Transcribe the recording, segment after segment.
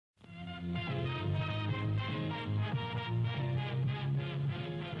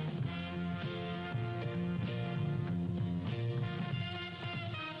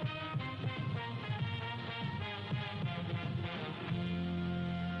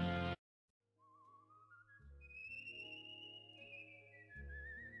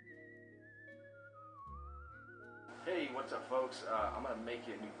what's up folks? I'm going to make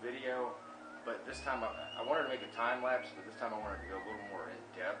you a new video, but this time I wanted to make a time lapse, but this time I wanted to go a little more in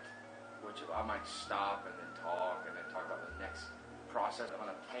depth, which I might stop and then talk about the next process. I'm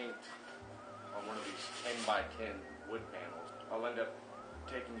going to paint on one of these 10 by 10 wood panels. I'll end up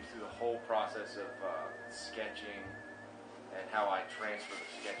taking you through the whole process of sketching and how I transfer the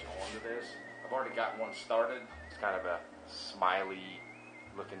sketch onto this. I've already got one started. It's kind of a smiley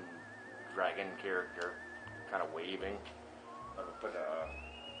looking dragon character, kind of waving. I'm going to put a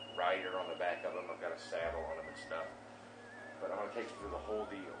rider on the back of him. I've got a saddle on him and stuff. But I'm going to take you through the whole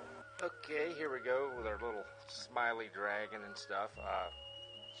deal. Okay, here we go with our little smiley dragon and stuff.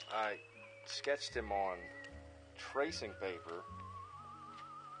 I sketched him on tracing paper.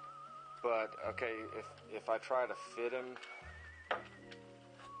 But, okay, if I try to fit him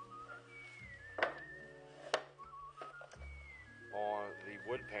on the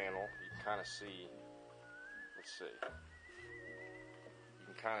wood panel, you can kind of see, let's see, you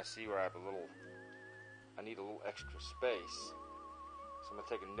can kind of see where I need a little extra space. So I'm going to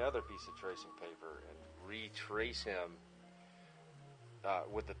take another piece of tracing paper and retrace him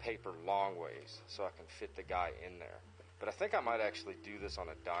with the paper long ways so I can fit the guy in there. But I think I might actually do this on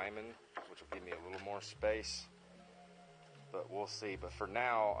a diamond, which will give me a little more space. But we'll see. But for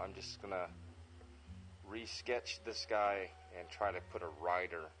now, I'm just going to re-sketch this guy and try to put a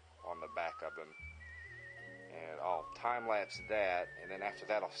rider on the back of him. And I'll time-lapse that, and then after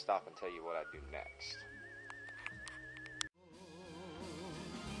that I'll stop and tell you what I do next.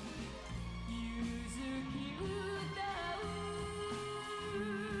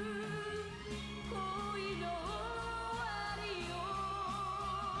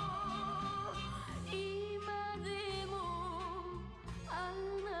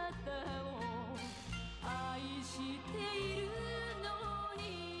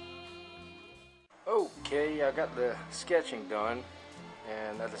 Okay, I got the sketching done,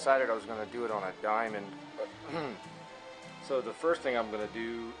 and I decided I was going to do it on a diamond. So the first thing I'm going to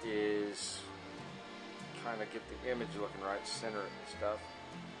do is kind of get the image looking right, center it and stuff.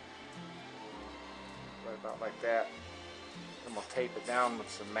 Right about like that. I'm going to tape it down with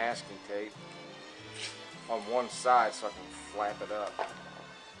some masking tape on one side so I can flap it up.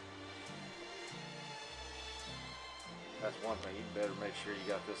 That's one thing, you better make sure you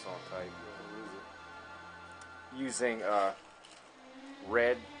got this on tight. Using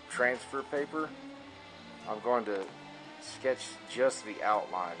red transfer paper, I'm going to sketch just the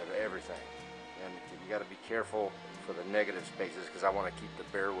outline of everything, and you got to be careful for the negative spaces because I want to keep the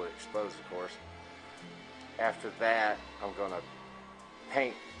bare wood exposed, of course. After that, I'm going to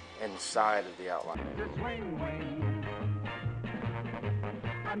paint inside of the outline. It's a swing wing,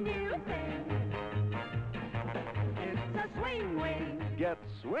 a new thing. It's a swing wing. Get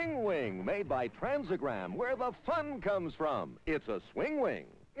Swing Wing, made by Transagram, where the fun comes from. It's a Swing Wing.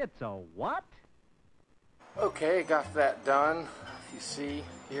 It's a what? Okay, got that done. You see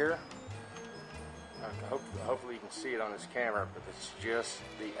here, hopefully you can see it on this camera, but it's just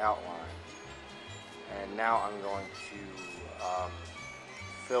the outline. And now I'm going to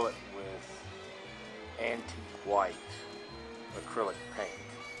fill it with antique white acrylic paint.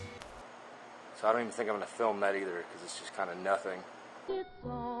 So I don't even think I'm going to film that either because it's just kind of nothing. It's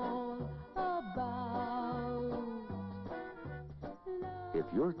all about. If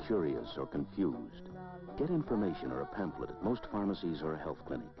you're curious or confused, get information or a pamphlet at most pharmacies or a health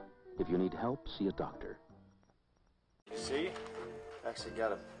clinic. If you need help, see a doctor. You see? Actually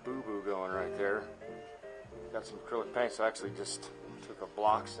got a boo-boo going right there. Got some acrylic paint, so I actually just took a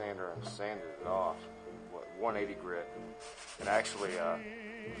block sander and sanded it off. 180 grit. And I actually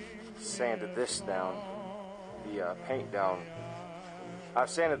sanded this down, the paint down. I've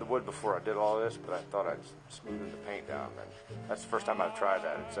sanded the wood before I did all this, but I thought I'd smoothen the paint down. And that's the first time I've tried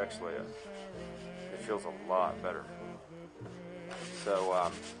that. It's actually, it feels a lot better. So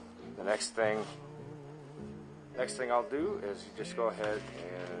the next thing I'll do is you just go ahead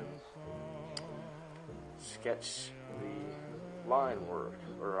and sketch the line work,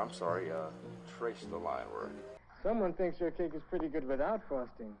 or I'm sorry, trace the line work. Someone thinks your cake is pretty good without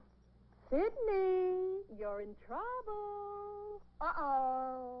frosting. Sydney, you're in trouble.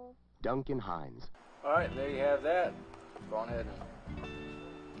 Uh-oh. Duncan Hines. All right, there you have that. Gone ahead and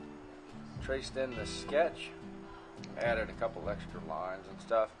traced in the sketch, added a couple extra lines and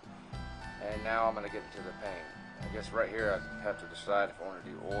stuff, and now I'm going to get into the paint. I guess right here I have to decide if I want to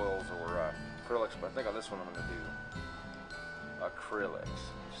do oils or acrylics, but I think on this one I'm going to do acrylics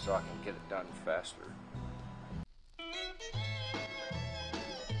so I can get it done faster.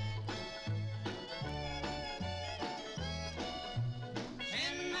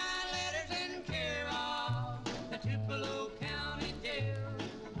 Send my letters in care of the Tupelo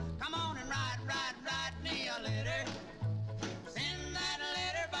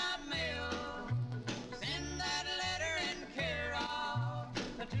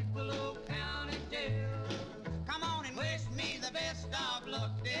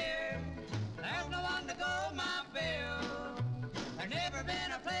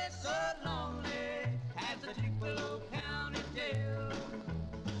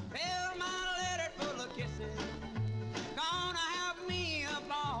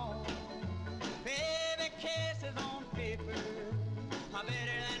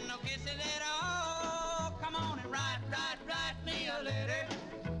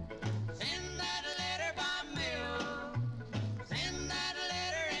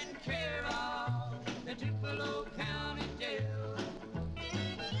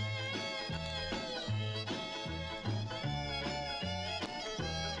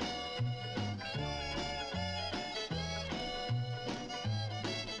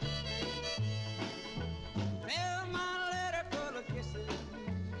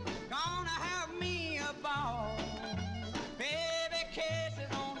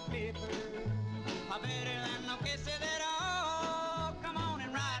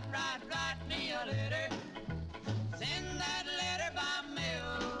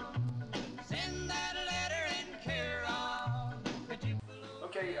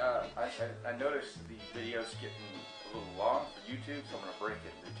I noticed the video's getting a little long for YouTube, so I'm going to break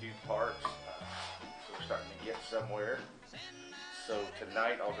it into 2 parts. So we're starting to get somewhere. So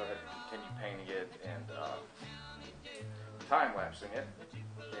tonight I'll go ahead and continue painting it and time-lapsing it.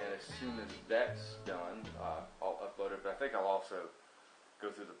 And as soon as that's done, I'll upload it. But I think I'll also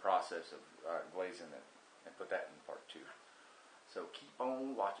go through the process of glazing it and put that in part 2. So keep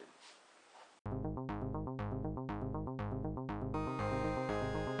on watching.